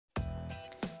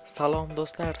Salom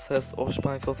do'stlar, siz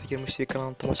Oshpan filmishli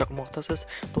kanalini tomosha qilmoqdasiz.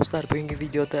 Do'stlar, bugungi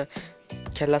videoda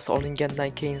kallasi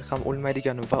olingandan keyin ham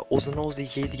o'lmaydigan va o'zini o'zi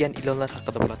yeydigan ilonlar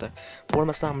haqida bo'ladi.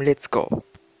 Bo'lmasam, let's go.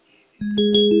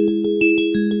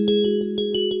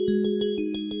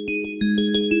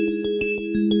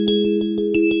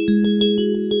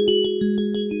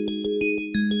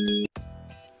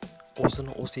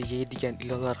 O'zini o'zi yeydigan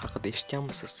ilonlar haqida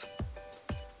eshitganmisiz?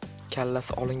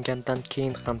 Kallasi olingandan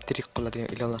keyin ham tirik qoladigan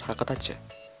ilonlar haqida-chi?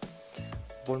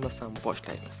 Bo'lmasam,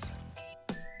 boshlaymiz.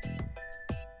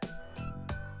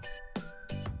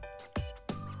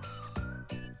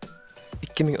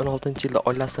 Yilda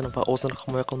oilasini va o'zini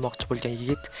himoya qilmoqchi bo'lgan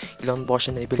yigit ilon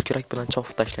boshini belkurak bilan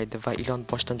chopib tashlaydi va ilon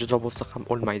boshdan judo bo'lsa ham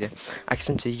o'lmaydi.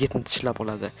 Aksincha, yigitni tishlab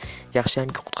oladi.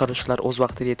 Yaxshiyamki, qutqaruvchilar o'z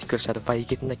vaqtida yetib kelishadi va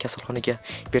yigitni kasalxonaga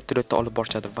vertolyotda olib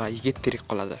borishadi va yigit tirik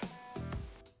qoladi.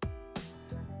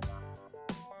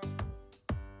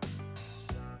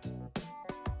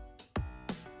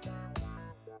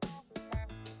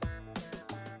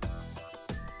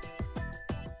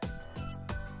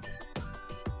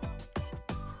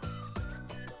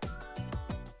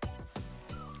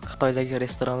 Xitoydagi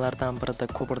restoranlardan birida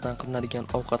ko'pirdan qilinadigan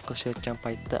ovqat qilishayotgan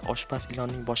paytda oshpaz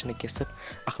ilonning boshini kesib,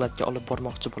 axlatga olib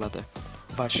bormoqchi bo'ladi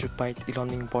va shu payt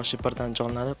ilonning boshi birdan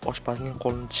jonlanib, oshpazning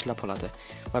qo'lini tishlab oladi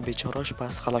va bechora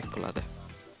oshpaz halok bo'ladi.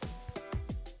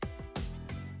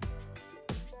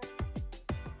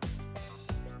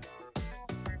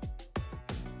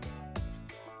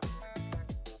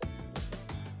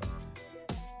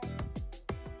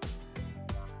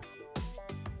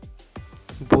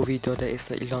 Bu videoda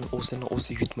esa ilon o'zini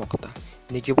o'zi yutmoqda.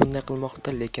 Nega bunday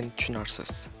qilmoqda, lekin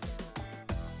tushunarsiz.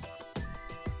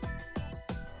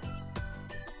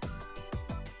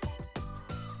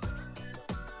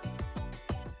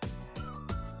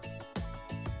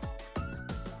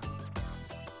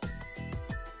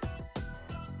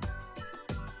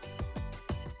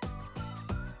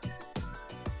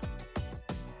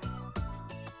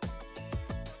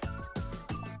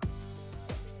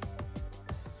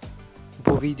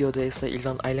 Bu videoda esa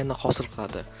ilon aylana hosil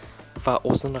qiladi va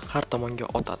o'zini har tomonga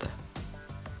otadi.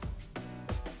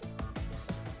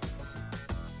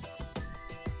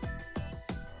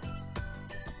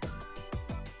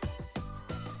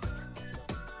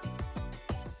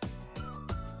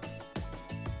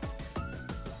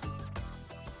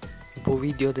 Bu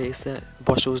videoda esa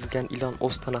boshi uzilgan ilon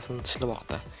o'z tanasini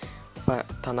tishlamoqda va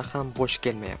tana ham bo'sh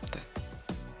kelmayapti.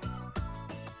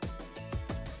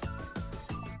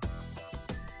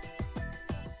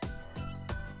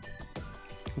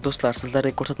 Do'stlar,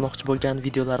 sizlarga ko'rsatmoqchi bo'lgan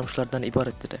videolarim shulardan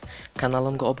iborat edi.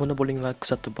 Kanalimga obuna bo'ling va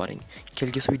kuzatib boring.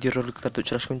 Kelgusi videoroliklarda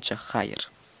uchrashguncha xayr.